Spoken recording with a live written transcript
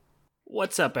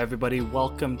What's up, everybody?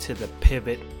 Welcome to the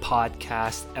Pivot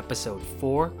Podcast, Episode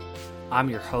 4. I'm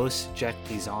your host, Jack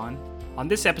Dizon. On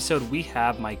this episode, we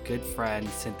have my good friend,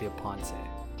 Cynthia Ponce.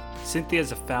 Cynthia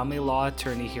is a family law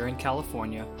attorney here in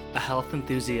California, a health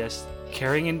enthusiast,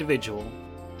 caring individual,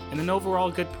 and an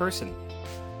overall good person.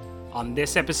 On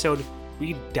this episode,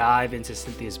 we dive into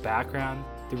Cynthia's background,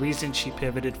 the reason she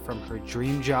pivoted from her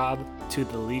dream job to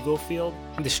the legal field,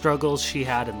 the struggles she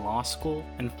had in law school,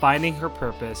 and finding her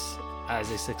purpose as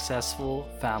a successful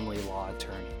family law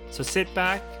attorney. So sit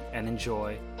back and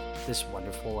enjoy this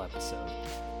wonderful episode.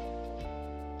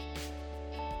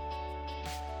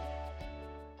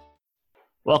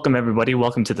 Welcome, everybody.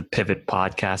 Welcome to the Pivot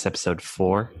Podcast, Episode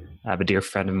 4. I have a dear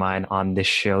friend of mine on this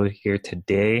show here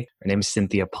today. Her name is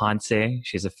Cynthia Ponce.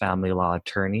 She's a family law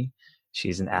attorney.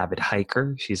 She's an avid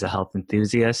hiker. She's a health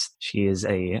enthusiast. She is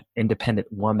an independent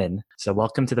woman. So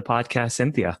welcome to the podcast,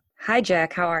 Cynthia. Hi,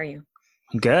 Jack. How are you?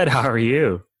 I'm good. How are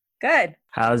you? Good.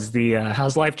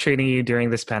 How's life treating you during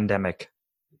this pandemic?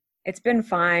 It's been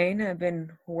fine. I've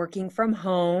been working from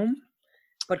home,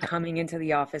 but coming into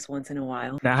the office once in a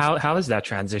while. Now, how is that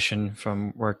transition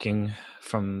from working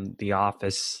from the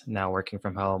office, now working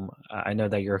from home? I know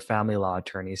that you're a family law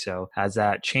attorney, so has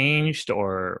that changed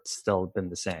or still been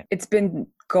the same? It's been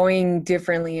going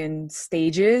differently in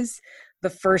stages. The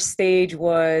first stage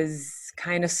was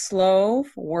kind of slow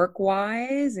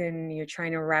work-wise, and you're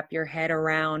trying to wrap your head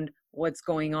around what's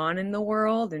going on in the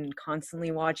world and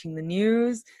constantly watching the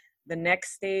news. The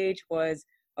next stage was,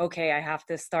 okay, I have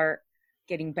to start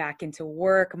getting back into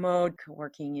work mode,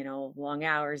 working, long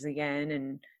hours again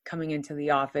and coming into the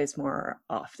office more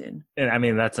often. And I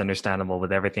mean, that's understandable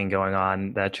with everything going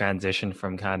on, that transition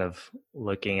from kind of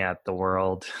looking at the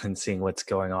world and seeing what's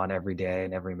going on every day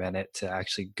and every minute to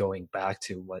actually going back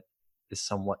to what is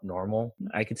somewhat normal.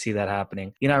 I could see that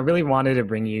happening. I really wanted to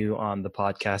bring you on the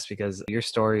podcast because your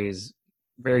story is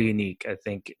very unique. I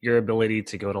think your ability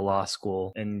to go to law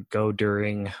school and go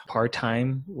during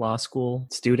part-time law school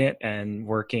student and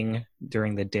working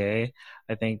during the day,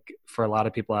 I think for a lot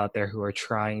of people out there who are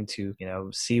trying to,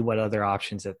 see what other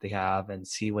options that they have and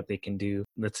see what they can do,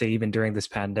 let's say even during this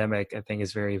pandemic, I think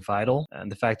is very vital.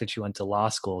 And the fact that you went to law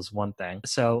school is one thing.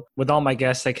 So with all my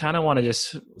guests, I kind of want to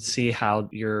just see how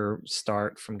your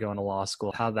start from going to law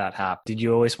school, how that happened. Did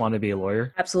you always want to be a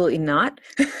lawyer? Absolutely not.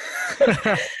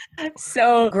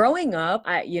 So growing up,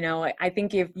 I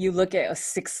think if you look at a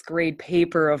 6th grade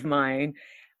paper of mine,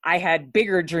 I had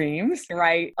bigger dreams,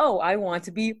 right? Oh, I want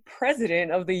to be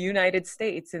president of the United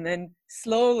States. And then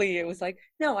slowly it was like,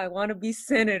 no, I want to be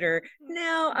senator.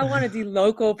 No, I want to do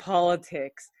local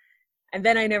politics. And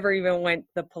then I never even went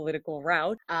the political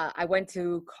route. I went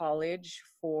to college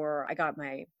I got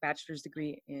my bachelor's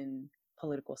degree in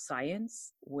political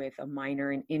science with a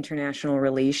minor in international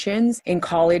relations. In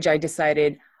college, I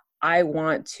decided I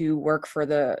want to work for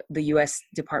the U.S.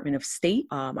 Department of State.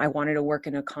 I wanted to work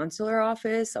in a consular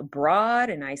office abroad,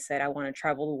 and I said I want to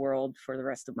travel the world for the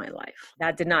rest of my life.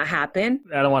 That did not happen.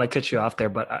 I don't want to cut you off there,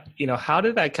 but how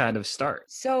did that kind of start?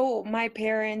 So my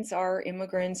parents are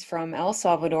immigrants from El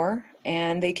Salvador,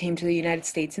 and they came to the United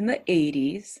States in the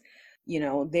 80s.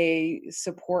 They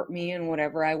support me in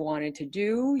whatever I wanted to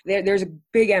do. There's a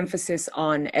big emphasis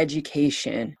on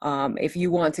education. If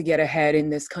you want to get ahead in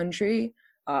this country,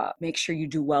 make sure you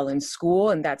do well in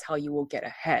school, and that's how you will get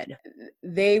ahead.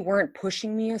 They weren't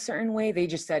pushing me a certain way. They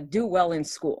just said, do well in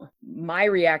school. My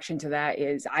reaction to that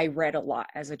is I read a lot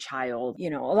as a child, a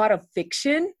lot of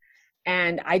fiction.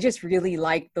 And I just really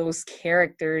like those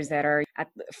characters that are at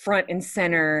the front and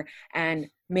center and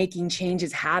making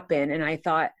changes happen. And I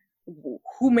thought,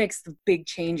 who makes the big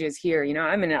changes here?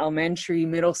 I'm in elementary,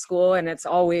 middle school, and it's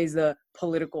always the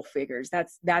political figures.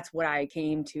 That's what I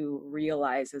came to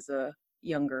realize as a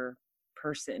younger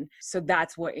person. So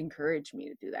that's what encouraged me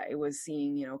to do that. It was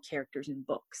seeing, characters in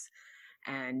books,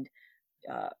 and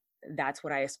that's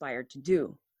what I aspired to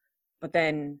do. But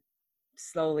then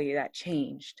slowly that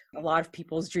changed. A lot of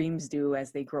people's dreams do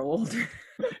as they grow older.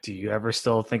 Do you ever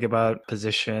still think about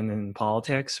position in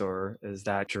politics, or is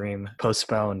that dream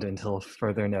postponed until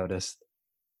further notice?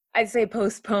 I'd say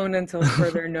postponed until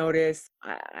further notice.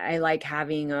 I like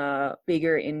having a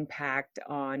bigger impact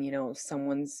on,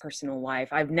 someone's personal life.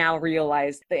 I've now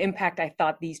realized the impact I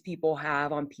thought these people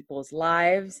have on people's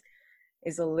lives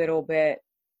is a little bit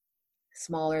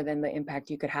smaller than the impact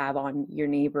you could have on your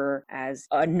neighbor as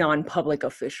a non-public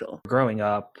official. Growing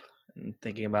up and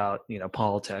thinking about,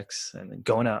 politics and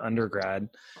going to undergrad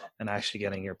and actually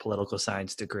getting your political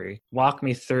science degree. Walk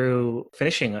me through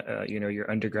finishing, your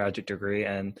undergraduate degree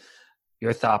and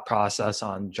your thought process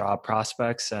on job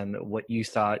prospects and what you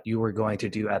thought you were going to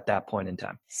do at that point in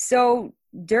time. So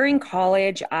During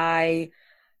college, I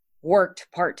worked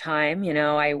part-time.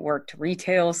 I worked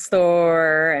retail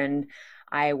store and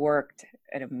I worked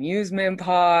at amusement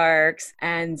parks.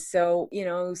 And so,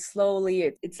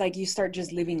 slowly it's like you start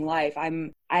just living life.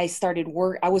 I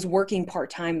was working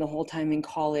part-time the whole time in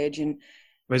college. And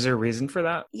Was there a reason for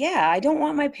that? yeah, I don't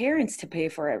want my parents to pay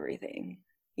for everything,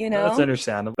 you No, that's know?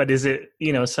 understandable. But is it,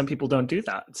 some people don't do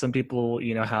that. Some people,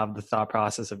 have the thought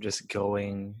process of just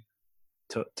going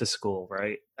to school,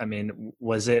 right? I mean,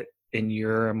 was it in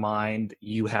your mind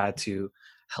you had to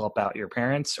help out your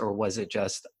parents, or was it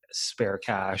just spare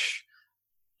cash,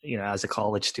 as a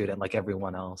college student like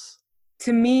everyone else?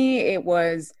 To me, it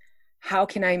was, how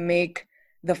can I make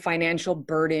the financial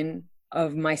burden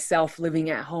of myself living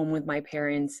at home with my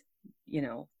parents,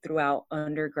 throughout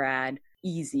undergrad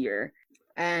easier?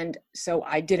 And so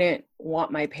I didn't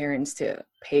want my parents to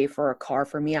pay for a car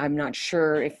for me. I'm not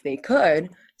sure if they could.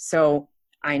 So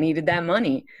I needed that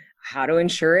money. How to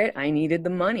insure it? I needed the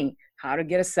money. How to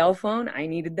get a cell phone? I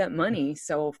needed that money.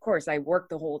 So of course I worked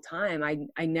the whole time.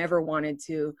 I never wanted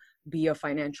to be a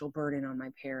financial burden on my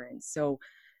parents. So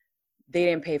they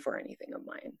didn't pay for anything of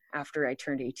mine after I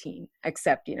turned 18,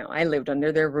 except, I lived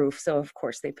under their roof. So of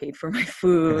course they paid for my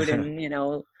food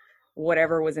and,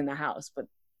 whatever was in the house, but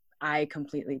I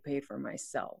completely paid for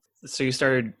myself. So you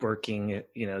started working,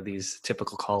 these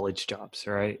typical college jobs,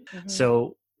 right? Mm-hmm.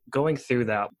 So going through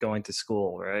that, going to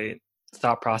school, right?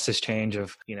 Thought process change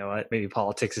of, what, maybe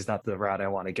politics is not the route I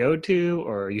want to go to,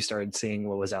 or you started seeing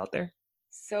what was out there?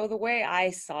 So the way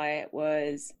I saw it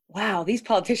was, wow, these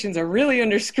politicians are really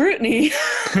under scrutiny.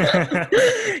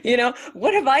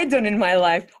 What have I done in my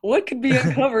life? What could be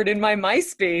uncovered in my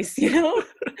MySpace,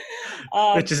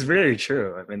 Which is really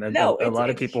true. I mean, No, a lot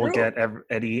of it's people true. get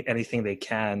anything they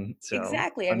can. So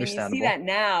Exactly. I mean, you see understandable. that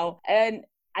now. And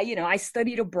I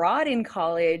studied abroad in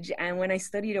college. And when I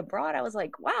studied abroad, I was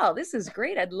like, wow, this is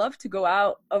great. I'd love to go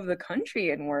out of the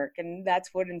country and work. And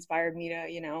that's what inspired me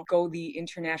to, go the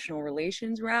international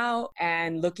relations route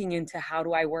and looking into how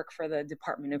do I work for the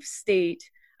Department of State.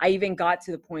 I even got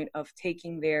to the point of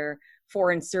taking their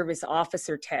Foreign Service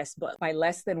Officer test, but by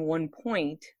less than 1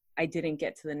 point, I didn't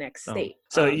get to the next state.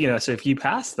 So, so if you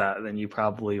passed that, then you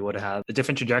probably would have a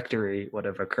different trajectory would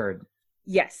have occurred.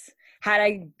 Yes. Had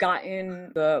I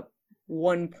gotten the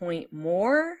 1 point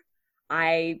more,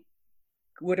 I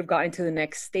would have gotten to the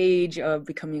next stage of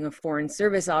becoming a Foreign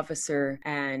Service Officer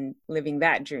and living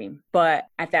that dream. But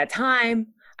at that time,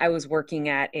 I was working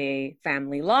at a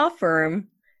family law firm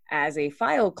as a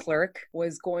file clerk,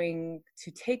 was going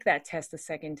to take that test a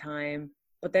second time,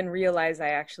 but then realized I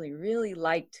actually really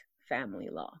liked family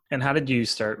law. And how did you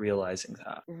start realizing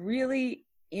that? Really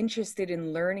interested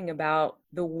in learning about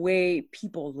the way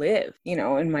people live,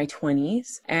 in my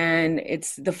 20s. And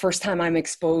it's the first time I'm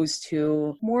exposed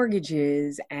to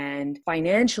mortgages and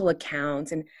financial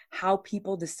accounts and how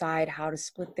people decide how to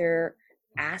split their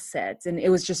assets. And it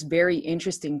was just very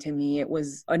interesting to me. It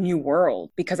was a new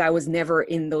world because I was never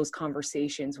in those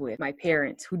conversations with my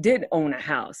parents who did own a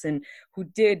house and who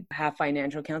did have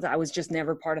financial accounts. I was just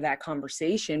never part of that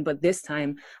conversation. But this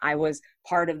time I was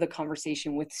part of the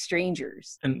conversation with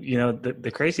strangers. And,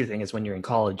 the crazy thing is when you're in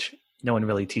college, no one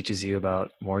really teaches you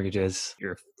about mortgages,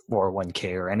 your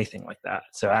 401k or anything like that.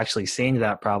 So actually seeing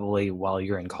that probably while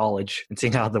you're in college and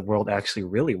seeing how the world actually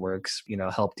really works,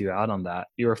 helped you out on that.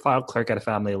 You were a file clerk at a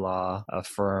family law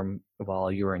firm while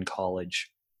you were in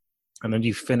college. And then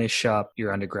you finish up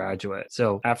your undergraduate.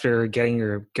 So after getting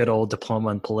your good old diploma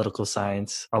in political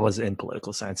science, I was in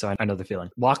political science, so I know the feeling.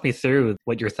 Walk me through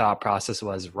what your thought process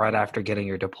was right after getting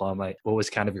your diploma. What was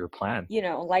kind of your plan?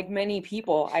 Like many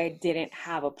people, I didn't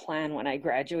have a plan when I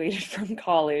graduated from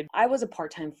college. I was a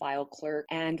part-time file clerk,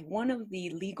 and one of the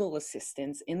legal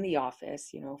assistants in the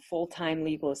office, full-time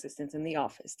legal assistants in the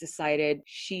office, decided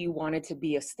she wanted to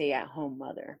be a stay-at-home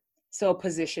mother. So a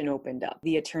position opened up.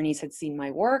 The attorneys had seen my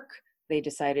work. They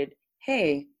decided,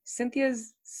 hey,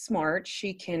 Cynthia's smart.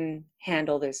 She can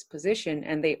handle this position.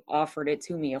 And they offered it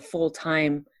to me, a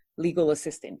full-time legal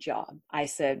assistant job. I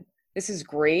said, this is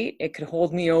great. It could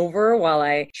hold me over while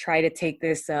I try to take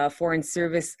this Foreign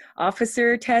Service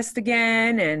Officer test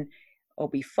again, and I'll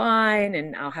be fine.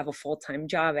 And I'll have a full-time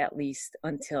job at least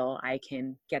until I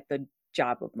can get the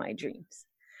job of my dreams.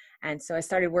 And so I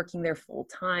started working there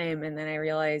full-time. And then I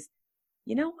realized,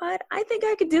 you know what? I think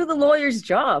I could do the lawyer's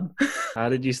job. How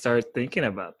did you start thinking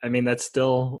about? I mean, that's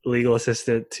still legal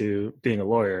assistant to being a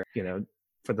lawyer,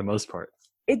 for the most part.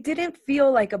 It didn't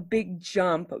feel like a big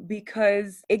jump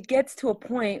because it gets to a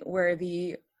point where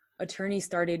the attorneys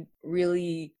started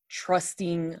really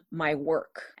trusting my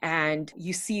work, and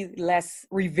you see less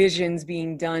revisions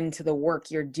being done to the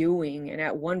work you're doing. And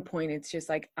at one point it's just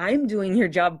like, I'm doing your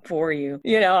job for you.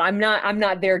 I'm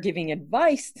not there giving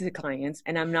advice to clients,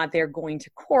 and I'm not there going to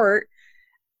court,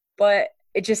 but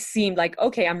it just seemed like,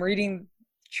 okay, I'm reading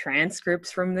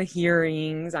transcripts from the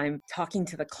hearings, I'm talking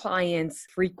to the clients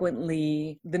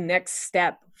frequently. The next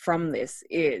step from this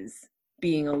is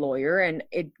being a lawyer. And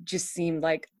it just seemed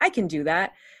like I can do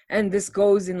that. And this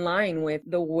goes in line with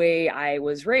the way I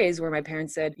was raised, where my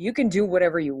parents said, you can do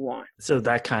whatever you want. So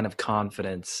that kind of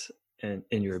confidence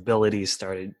in your abilities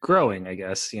started growing, I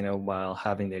guess, while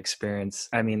having the experience.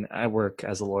 I mean, I work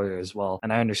as a lawyer as well,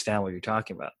 and I understand what you're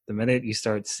talking about. The minute you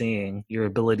start seeing your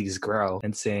abilities grow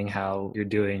and seeing how you're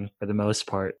doing for the most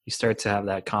part, you start to have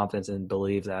that confidence and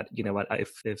believe that, you know what,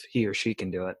 if he or she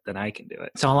can do it, then I can do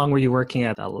it. So how long were you working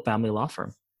at a family law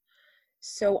firm?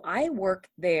 So I worked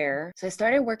there. So I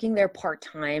started working there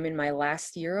part-time in my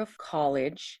last year of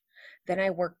college. Then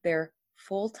I worked there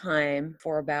full-time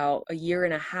for about a year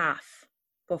and a half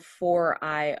before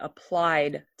I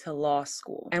applied to law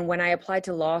school. And when I applied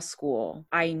to law school,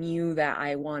 I knew that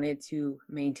I wanted to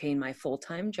maintain my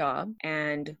full-time job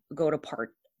and go to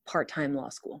part-time law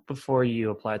school. Before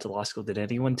you applied to law school, did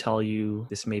anyone tell you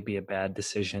this may be a bad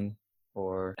decision,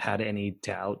 or had any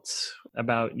doubts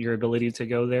about your ability to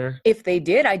go there? If they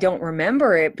did, I don't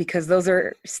remember it, because those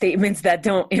are statements that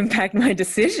don't impact my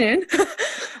decision.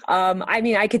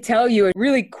 I could tell you a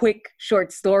really quick,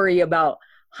 short story about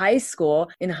high school.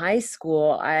 In high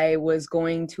school, I was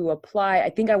going to apply. I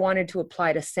think I wanted to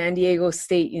apply to San Diego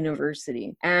State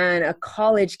University. And a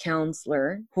college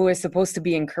counselor who was supposed to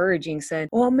be encouraging said,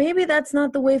 well, maybe that's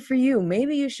not the way for you.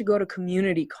 Maybe you should go to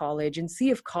community college and see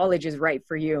if college is right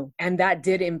for you. And that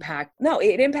did it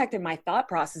impacted my thought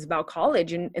process about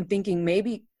college and thinking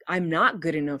maybe I'm not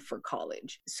good enough for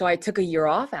college. So I took a year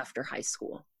off after high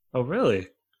school. Oh, really?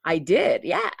 I did,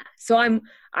 yeah. So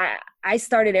I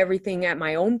started everything at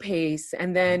my own pace.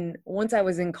 And then once I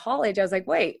was in college, I was like,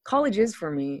 wait, college is for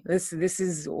me. This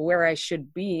is where I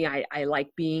should be. I like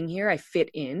being here. I fit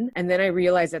in. And then I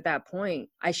realized at that point,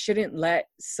 I shouldn't let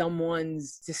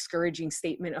someone's discouraging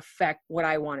statement affect what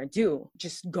I want to do.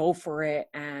 Just go for it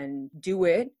and do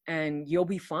it, and you'll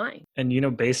be fine.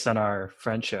 And, based on our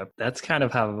friendship, that's kind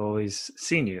of how I've always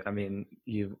seen you. I mean,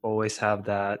 you always have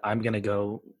that, I'm going to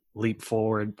go leap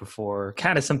forward before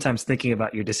kind of sometimes thinking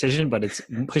about your decision, but it's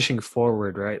pushing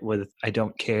forward, right? With, I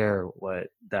don't care what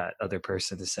that other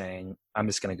person is saying. I'm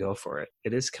just going to go for it.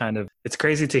 It's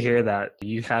crazy to hear that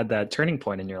you had that turning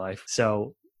point in your life.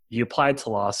 So you applied to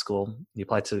law school, you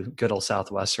applied to good old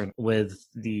Southwestern with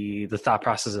the thought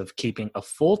process of keeping a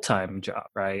full-time job,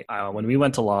 right? When we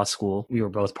went to law school, we were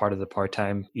both part of the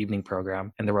part-time evening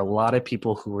program. And there were a lot of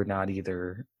people who were not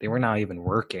even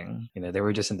working. They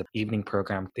were just in the evening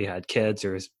program. They had kids,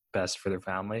 or it was best for their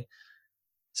family.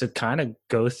 So kind of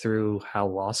go through how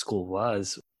law school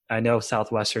was. I know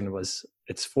Southwestern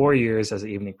it's 4 years as an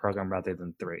evening program rather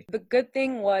than 3. The good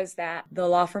thing was that the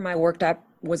law firm I worked at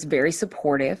was very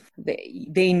supportive.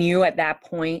 They knew at that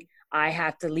point I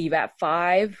had to leave at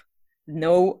 5.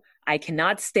 No, I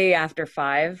cannot stay after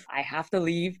 5. I have to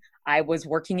leave. I was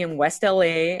working in West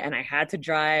LA, and I had to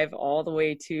drive all the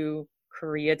way to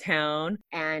Koreatown.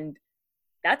 And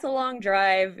that's a long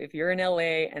drive if you're in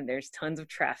LA and there's tons of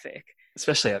traffic.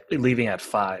 Especially leaving at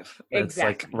 5. It's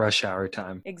Exactly. like rush hour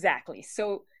time. Exactly.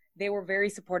 So they were very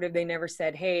supportive. They never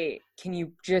said, hey, can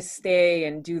you just stay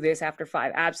and do this after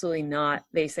 5? Absolutely not.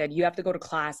 They said, you have to go to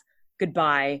class.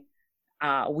 Goodbye.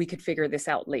 We could figure this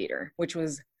out later, which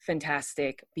was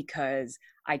fantastic because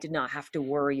I did not have to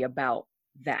worry about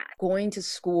that. Going to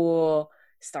school,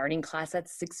 starting class at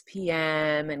 6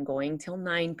 p.m. and going till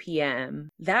 9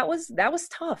 p.m. That was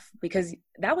tough because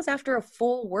that was after a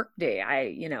full work day.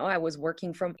 I was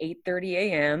working from 8:30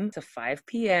 a.m. to 5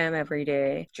 p.m. every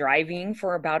day, driving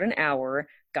for about an hour,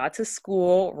 got to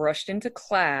school, rushed into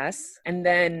class, and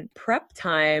then prep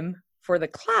time for the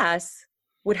class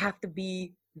would have to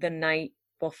be the night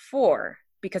before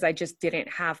because I just didn't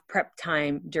have prep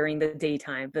time during the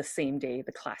daytime the same day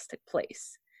the class took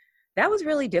place. That was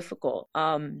really difficult.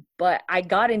 But I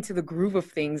got into the groove of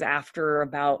things after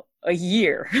about a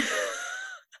year.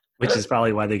 Which is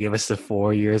probably why they gave us the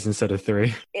 4 years instead of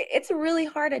 3. It's a really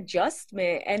hard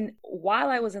adjustment. And while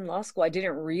I was in law school, I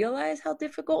didn't realize how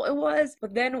difficult it was.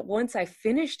 But then once I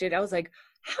finished it, I was like,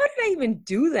 how did I even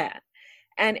do that?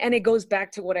 And it goes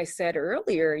back to what I said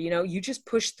earlier, you just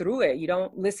push through it. You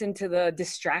don't listen to the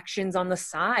distractions on the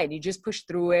side. You just push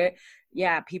through it.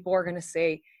 Yeah, people are going to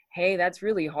say, hey, that's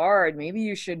really hard. Maybe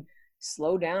you should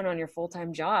slow down on your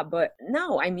full-time job. But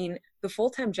no, I mean, the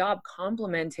full-time job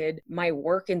complemented my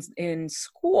work in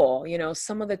school. You know,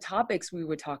 some of the topics we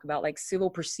would talk about, like civil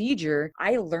procedure,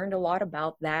 I learned a lot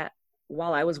about that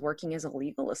while I was working as a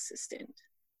legal assistant.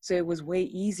 So it was way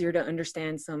easier to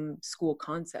understand some school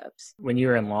concepts. When you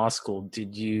were in law school,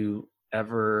 did you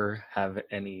ever have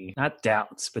any, not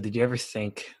doubts, but did you ever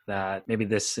think that maybe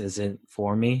this isn't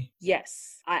for me?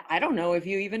 Yes. I don't know if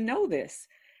you even know this,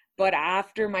 but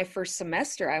after my first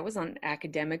semester, I was on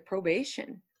academic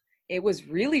probation. It was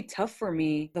really tough for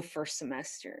me the first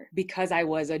semester because I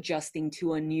was adjusting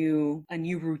to a new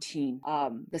routine.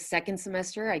 The second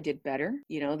semester, I did better.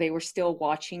 You know, they were still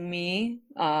watching me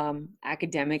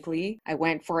academically. I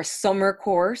went for a summer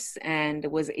course and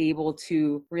was able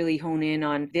to really hone in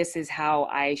on this is how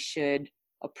I should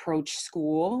approach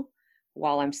school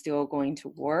while I'm still going to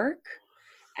work.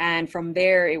 And from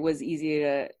there, it was easy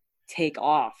to take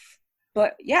off.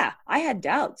 But yeah, I had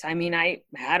doubts. I mean, I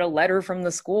had a letter from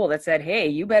the school that said, hey,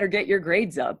 you better get your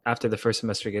grades up. After the first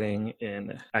semester getting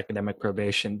in academic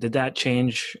probation, did that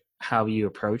change how you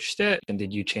approached it? And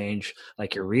did you change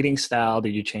like your reading style?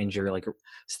 Did you change your like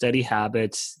study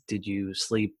habits? Did you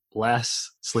sleep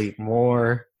less, sleep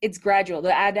more? It's gradual.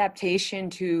 The adaptation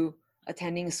to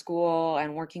attending school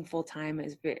and working full time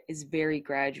is very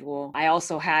gradual. I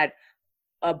also had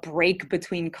a break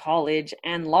between college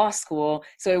and law school.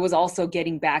 So it was also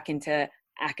getting back into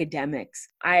academics.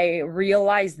 I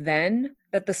realized then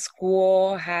that the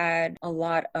school had a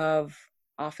lot of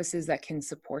offices that can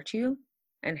support you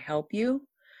and help you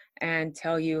and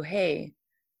tell you, hey,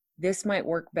 this might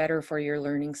work better for your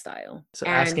learning style. So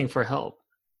and asking for help.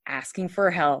 Asking for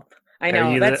help. I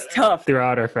know, that's tough.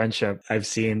 Throughout our friendship, I've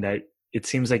seen that it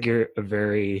seems like you're a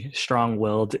very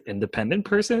strong-willed, independent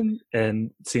person, and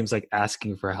it seems like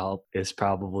asking for help is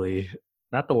probably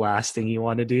not the last thing you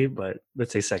want to do, but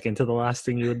let's say second to the last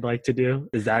thing you would like to do.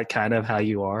 Is that kind of how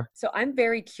you are? So I'm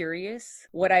very curious.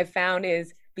 What I've found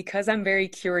is because I'm very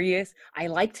curious, I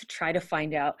like to try to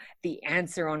find out the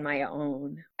answer on my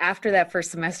own. After that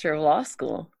first semester of law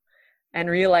school and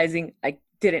realizing I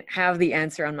didn't have the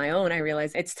answer on my own, I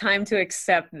realized it's time to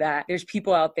accept that there's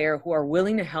people out there who are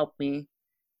willing to help me.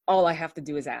 All I have to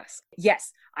do is ask.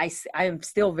 Yes, I am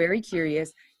still very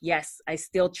curious. Yes, I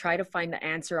still try to find the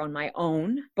answer on my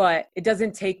own, but it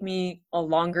doesn't take me a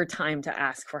longer time to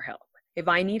ask for help. If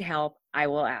I need help, I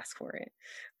will ask for it.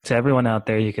 To everyone out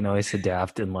there, you can always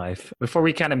adapt in life. Before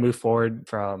we kind of move forward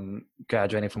from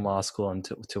graduating from law school and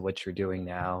to what you're doing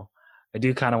now, I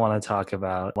do kind of want to talk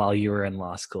about while you were in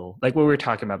law school, like what we were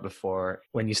talking about before.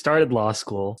 When you started law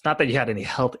school, it's not that you had any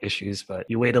health issues, but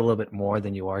you weighed a little bit more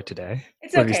than you are today.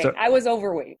 It's okay. I was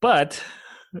overweight. But,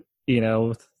 you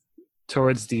know,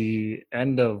 towards the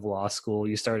end of law school,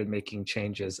 you started making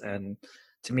changes. And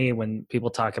to me, when people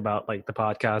talk about like the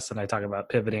podcast and I talk about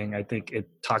pivoting, I think it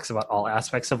talks about all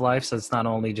aspects of life. So it's not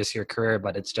only just your career,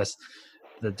 but it's just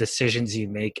the decisions you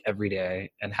make every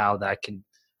day and how that can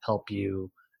help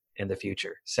you in the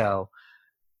future. So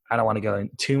I don't want to go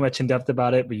too much in depth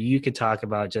about it, but you could talk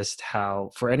about just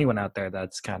how, for anyone out there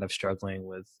that's kind of struggling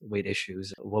with weight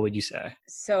issues, what would you say?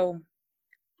 So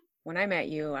when I met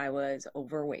you, I was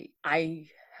overweight. I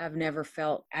had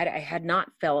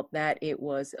not felt that it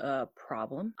was a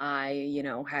problem. I,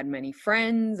 had many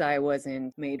friends. I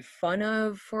wasn't made fun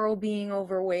of for being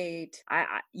overweight.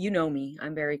 You know me,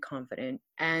 I'm very confident.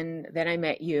 And then I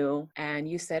met you and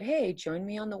you said, hey, join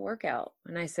me on the workout.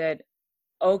 And I said,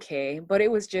 okay, but it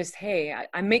was just, hey,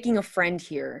 I'm making a friend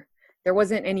here. There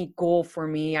wasn't any goal for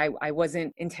me. I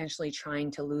wasn't intentionally trying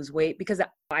to lose weight because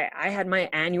I had my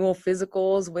annual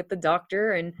physicals with the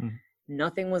doctor and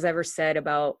nothing was ever said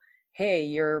about, hey,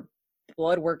 your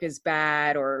blood work is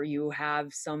bad or you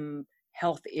have some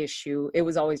health issue. It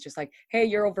was always just like, hey,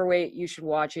 you're overweight. You should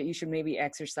watch it. You should maybe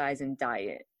exercise and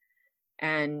diet.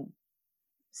 And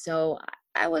so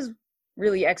I was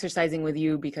really exercising with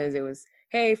you because it was,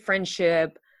 hey,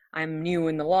 friendship. I'm new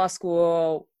in the law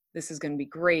school. This is going to be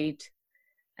great.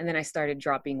 And then I started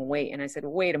dropping weight and I said,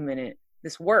 wait a minute,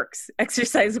 this works.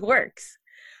 Exercise works.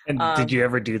 And did you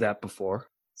ever do that before?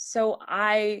 So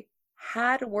I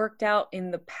had worked out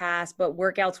in the past, but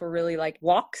workouts were really like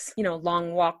walks,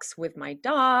 long walks with my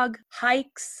dog,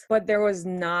 hikes, but there was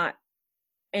not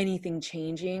anything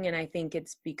changing. And I think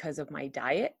it's because of my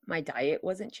diet. My diet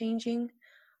wasn't changing.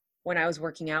 When I was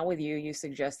working out with you, you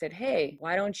suggested, hey,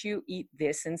 why don't you eat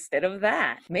this instead of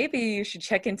that? Maybe you should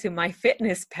check into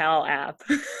MyFitnessPal app.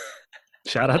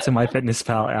 Shout out to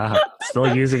MyFitnessPal app.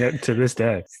 Still using it to this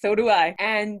day. So do I.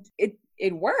 And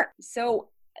it worked. So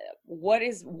what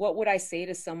would I say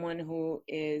to someone who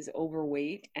is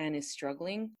overweight and is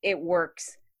struggling? It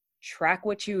works track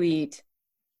what you eat,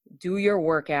 do your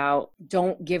workout,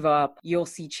 don't give up. You'll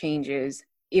see changes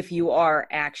if you are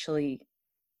actually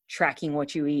tracking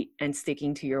what you eat and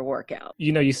sticking to your workout.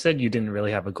 You said you didn't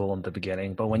really have a goal in the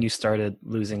beginning, but when you started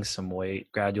losing some weight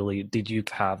gradually, did you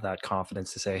have that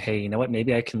confidence to say, hey, you know what,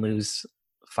 maybe I can lose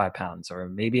 5 pounds, or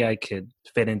maybe I could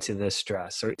fit into this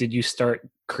dress? Or did you start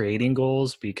creating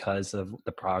goals because of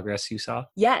the progress you saw?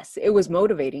 Yes, it was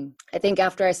motivating. I think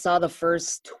after I saw the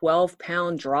first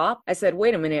 12-pound drop, I said,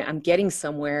 wait a minute, I'm getting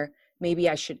somewhere. Maybe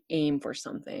I should aim for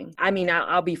something. I mean,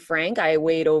 I'll be frank, I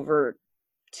weighed over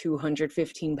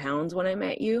 215 pounds when I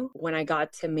met you. When I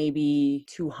got to maybe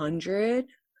 200,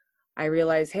 I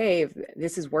realized, hey, if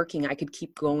this is working, I could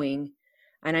keep going.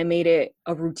 And I made it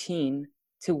a routine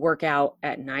to work out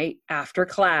at night after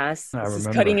class. This is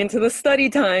cutting into the study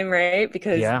time, right?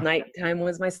 Because nighttime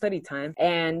was my study time.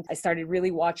 And I started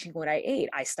really watching what I ate.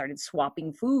 I started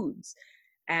swapping foods.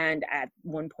 And at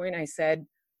one point I said,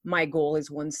 my goal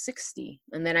is 160.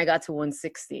 And then I got to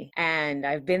 160. And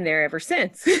I've been there ever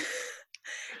since.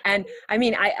 And I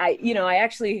mean, I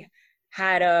actually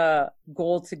had a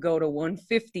goal to go to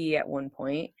 150 at one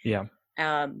point. Yeah.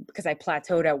 Because I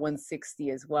plateaued at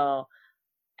 160 as well.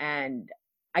 And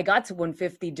I got to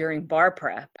 150 during bar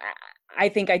prep. I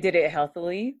think I did it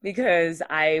healthily because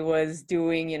I was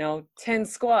doing, 10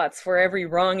 squats for every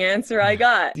wrong answer I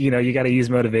got. You got to use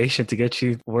motivation to get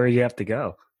you where you have to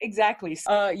go. Exactly.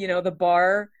 The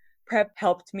bar prep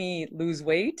helped me lose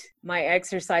weight. My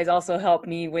exercise also helped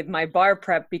me with my bar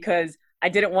prep because I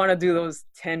didn't want to do those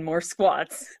 10 more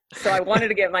squats. So I wanted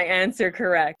to get my answer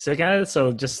correct.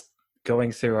 So just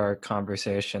going through our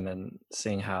conversation and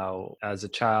seeing how as a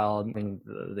child,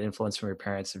 the influence from your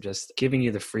parents of just giving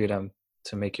you the freedom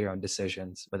to make your own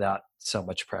decisions without so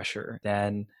much pressure.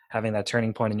 Then having that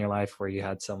turning point in your life where you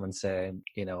had someone say,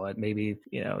 you know what, maybe,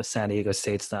 San Diego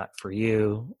State's not for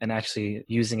you, and actually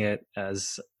using it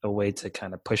as a way to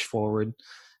kind of push forward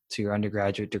to your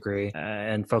undergraduate degree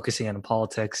and focusing on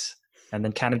politics, and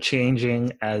then kind of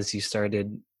changing as you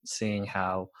started seeing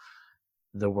how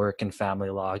the work and family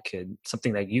law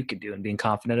something that you could do and being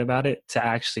confident about it, to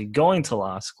actually going to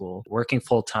law school, working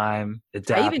full time,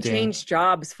 adapting. I even changed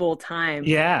jobs full time.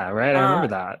 Yeah, right. I remember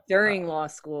that. During law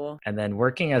school. And then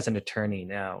working as an attorney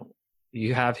now.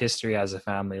 You have history as a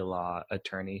family law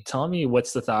attorney. Tell me,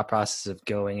 what's the thought process of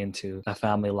going into a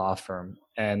family law firm?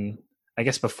 And I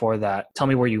guess before that, tell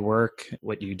me where you work,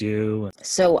 what you do.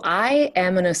 So I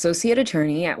am an associate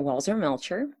attorney at Walser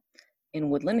Melcher in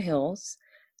Woodland Hills.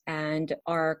 And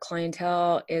our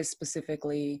clientele is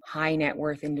specifically high net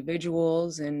worth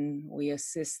individuals, and we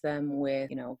assist them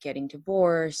with, getting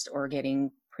divorced or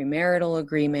getting premarital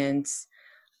agreements,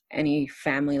 any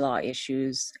family law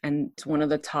issues. And it's one of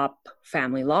the top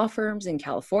family law firms in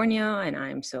California, and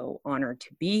I'm so honored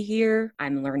to be here.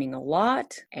 I'm learning a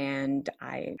lot, and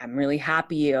I'm really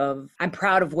I'm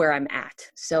proud of where I'm at.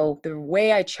 So the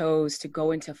way I chose to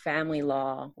go into family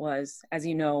law was, as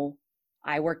you know,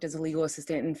 I worked as a legal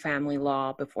assistant in family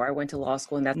law before I went to law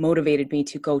school, and that motivated me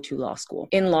to go to law school.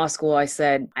 In law school, I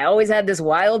said, I always had this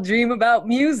wild dream about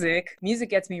music.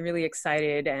 Music gets me really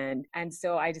excited. And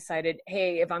so I decided,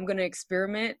 hey, if I'm going to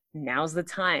experiment, now's the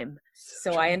time.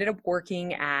 So I ended up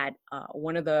working at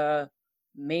one of the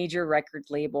major record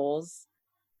labels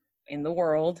in the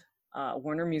world,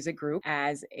 Warner Music Group,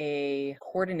 as a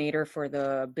coordinator for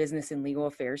the business and legal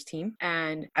affairs team.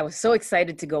 And I was so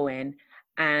excited to go in.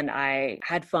 And I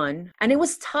had fun. And it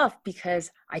was tough because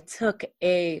I took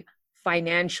a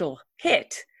financial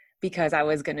hit because I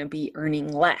was going to be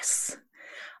earning less.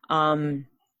 But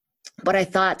I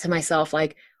thought to myself,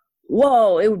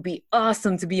 whoa, it would be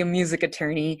awesome to be a music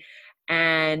attorney.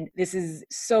 And this is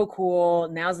so cool.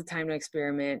 Now's the time to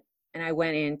experiment. And I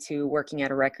went into working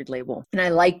at a record label. And I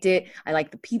liked it. I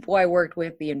liked the people I worked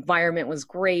with. The environment was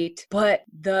great. But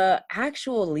the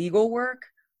actual legal work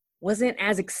wasn't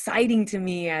as exciting to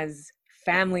me as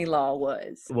family law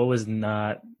was. What was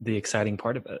not the exciting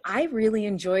part of it? I really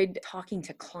enjoyed talking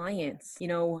to clients.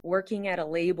 Working at a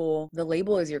label, the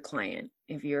label is your client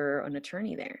if you're an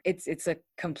attorney there. It's a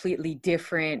completely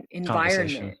different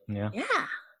environment. Yeah.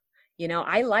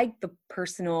 I liked the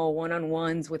personal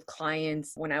one-on-ones with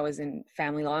clients when I was in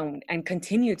family law, and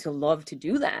continue to love to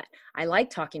do that. I like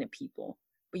talking to people,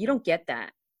 but you don't get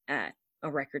that at a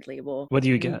record label. What do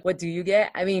you get? What do you get?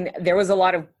 I mean, there was a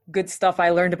lot of good stuff I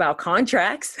learned about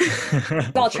contracts.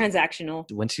 It's all transactional.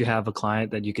 Once you have a client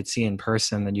that you could see in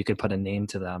person, then you could put a name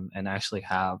to them and actually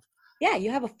have. Yeah, you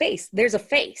have a face. There's a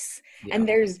face. Yeah. And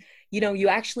there's, you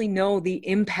actually know the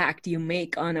impact you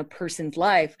make on a person's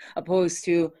life, opposed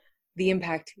to the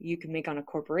impact you can make on a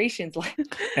corporation's life.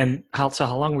 And how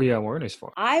long were you at Warner's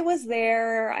for? I was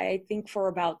there, I think, for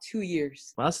about 2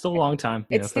 years. Well, that's still a long time,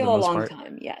 It's for the still a most long part.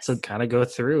 time, yes. So kind of go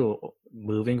through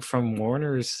moving from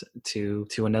Warner's to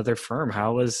another firm.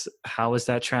 How was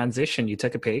that transition? You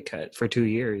took a pay cut for 2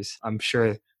 years. I'm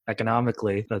sure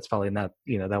economically that's probably not,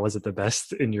 that wasn't the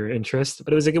best in your interest,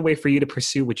 but it was a good way for you to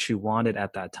pursue what you wanted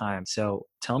at that time. So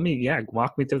tell me,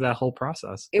 walk me through that whole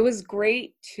process. It was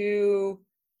great to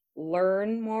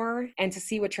learn more and to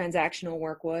see what transactional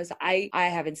work was. I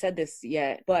haven't said this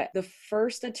yet, but the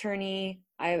first attorney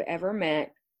I've ever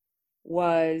met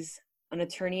was an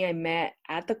attorney I met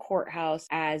at the courthouse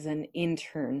as an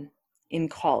intern in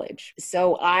college.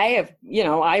 So I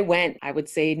went, I would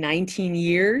say 19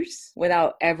 years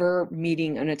without ever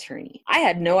meeting an attorney. I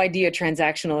had no idea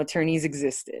transactional attorneys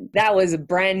existed. That was a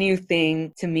brand new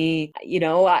thing to me.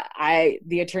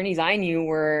 The attorneys I knew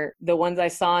were the ones I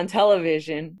saw on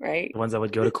television, right? The ones that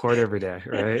would go to court every day,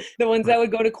 right? The ones that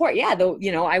would go to court. Yeah.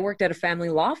 I worked at a family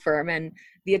law firm, and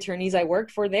the attorneys I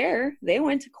worked for there, they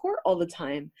went to court all the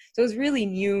time. So it was really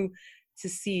new to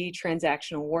see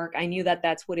transactional work. I knew that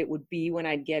that's what it would be when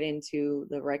I'd get into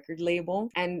the record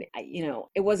label. And,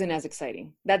 it wasn't as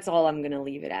exciting. That's all I'm going to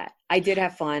leave it at. I did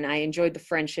have fun. I enjoyed the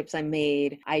friendships I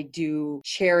made. I do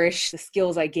cherish the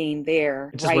skills I gained there.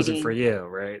 It just wasn't for you,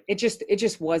 right? It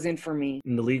just wasn't for me.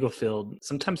 In the legal field,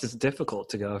 sometimes it's difficult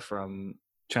to go from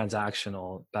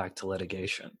transactional back to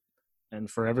litigation. And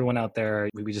for everyone out there,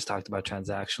 we just talked about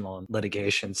transactional and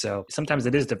litigation. So sometimes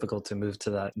it is difficult to move to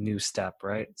that new step,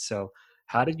 right? So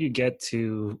how did you get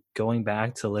to going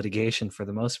back to litigation for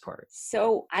the most part?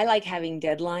 So I like having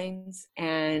deadlines,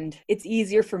 and it's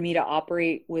easier for me to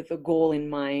operate with a goal in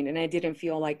mind. And I didn't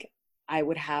feel like I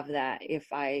would have that if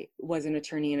I was an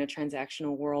attorney in a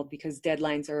transactional world, because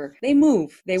deadlines they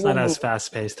move. It's not as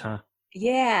fast paced, huh?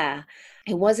 Yeah.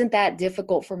 It wasn't that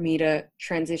difficult for me to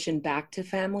transition back to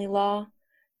family law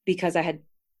because I had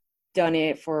done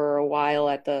it for a while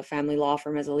at the family law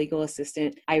firm as a legal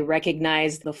assistant. I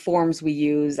recognized the forms we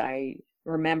use. I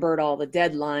remembered all the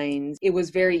deadlines. It was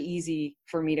very easy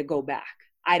for me to go back.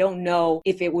 I don't know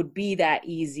if it would be that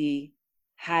easy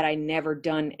had I never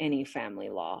done any family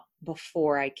law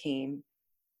before I came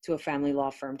to a family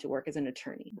law firm to work as an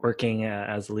attorney. Working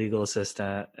as a legal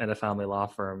assistant at a family law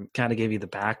firm kind of gave you the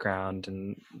background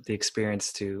and the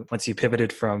experience to, once you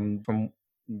pivoted from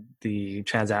the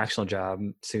transactional job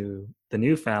to the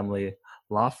new family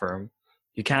law firm,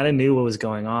 you kind of knew what was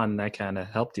going on, and that kind of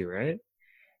helped you, right?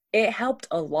 It helped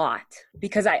a lot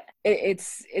because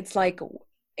it's like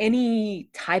any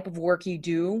type of work you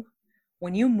do,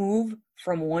 when you move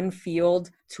from one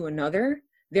field to another,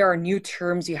 there are new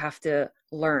terms you have to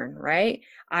learn, right?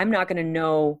 I'm not going to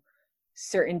know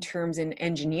certain terms in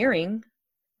engineering,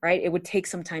 right? It would take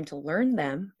some time to learn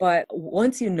them, but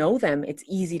once you know them, it's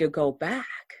easy to go back.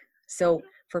 So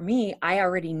for me, I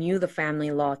already knew the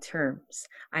family law terms.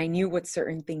 I knew what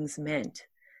certain things meant.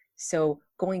 So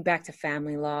going back to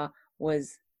family law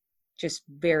was just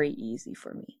very easy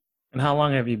for me. And how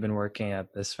long have you been working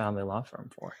at this family law firm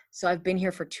for? So I've been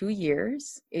here for 2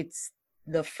 years. It's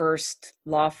the first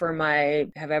law firm I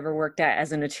have ever worked at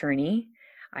as an attorney.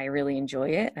 I really enjoy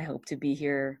it. I hope to be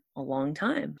here a long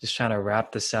time. Just trying to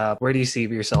wrap this up. Where do you see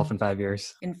yourself in 5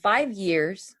 years? In 5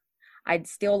 years, I'd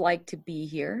still like to be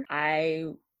here. I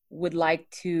would like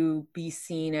to be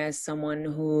seen as someone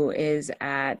who is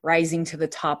rising to the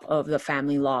top of the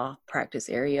family law practice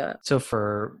area. So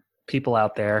for people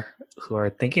out there who are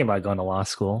thinking about going to law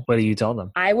school, what do you tell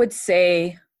them? I would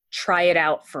say try it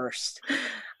out first.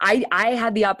 I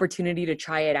had the opportunity to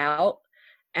try it out,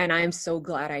 and I'm so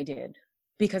glad I did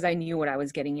because I knew what I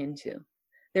was getting into.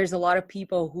 There's a lot of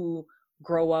people who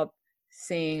grow up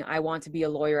saying, I want to be a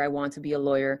lawyer, I want to be a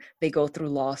lawyer. They go through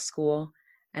law school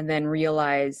and then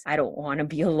realize, I don't want to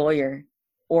be a lawyer.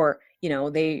 Or,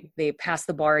 they pass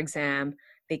the bar exam,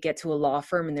 they get to a law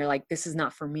firm and they're like, this is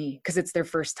not for me, because it's their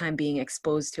first time being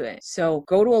exposed to it. So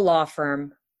go to a law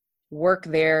firm, work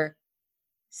there,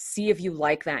 see if you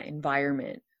like that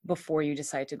environment before you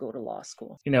decide to go to law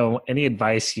school. Any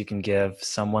advice you can give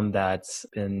someone that's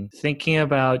been thinking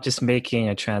about just making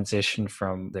a transition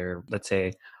from their, let's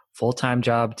say, full-time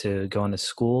job to going to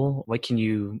school?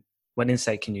 What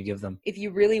insight can you give them? If you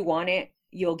really want it,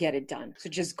 you'll get it done. So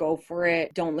just go for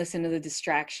it. Don't listen to the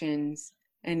distractions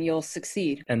and you'll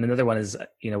succeed. And another one is,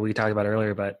 we talked about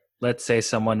earlier, but let's say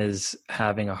someone is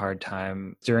having a hard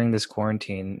time during this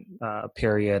quarantine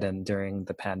period and during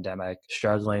the pandemic,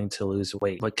 struggling to lose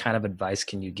weight. What kind of advice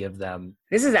can you give them?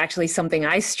 This is actually something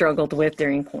I struggled with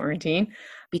during quarantine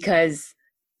because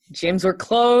gyms were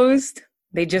closed.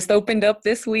 They just opened up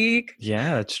this week.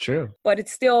 Yeah, it's true. But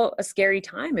it's still a scary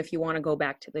time if you want to go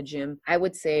back to the gym. I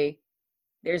would say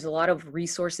there's a lot of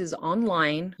resources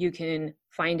online. You could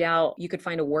find a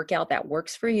workout that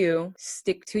works for you,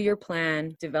 stick to your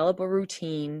plan, develop a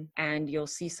routine, and you'll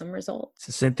see some results.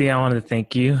 So Cynthia, I wanted to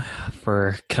thank you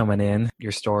for coming in.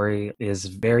 Your story is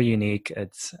very unique.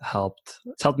 It's helped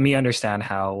me understand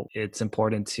how it's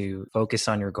important to focus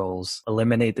on your goals,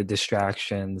 eliminate the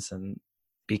distractions, and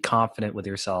be confident with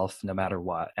yourself no matter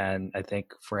what. And I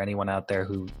think for anyone out there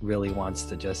who really wants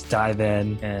to just dive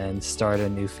in and start a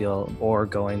new field or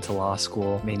go into law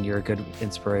school, I mean, you're a good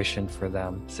inspiration for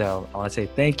them. So I want to say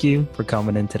thank you for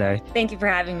coming in today. Thank you for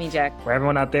having me, Jack. For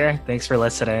everyone out there, thanks for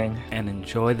listening and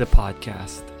enjoy the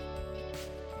podcast.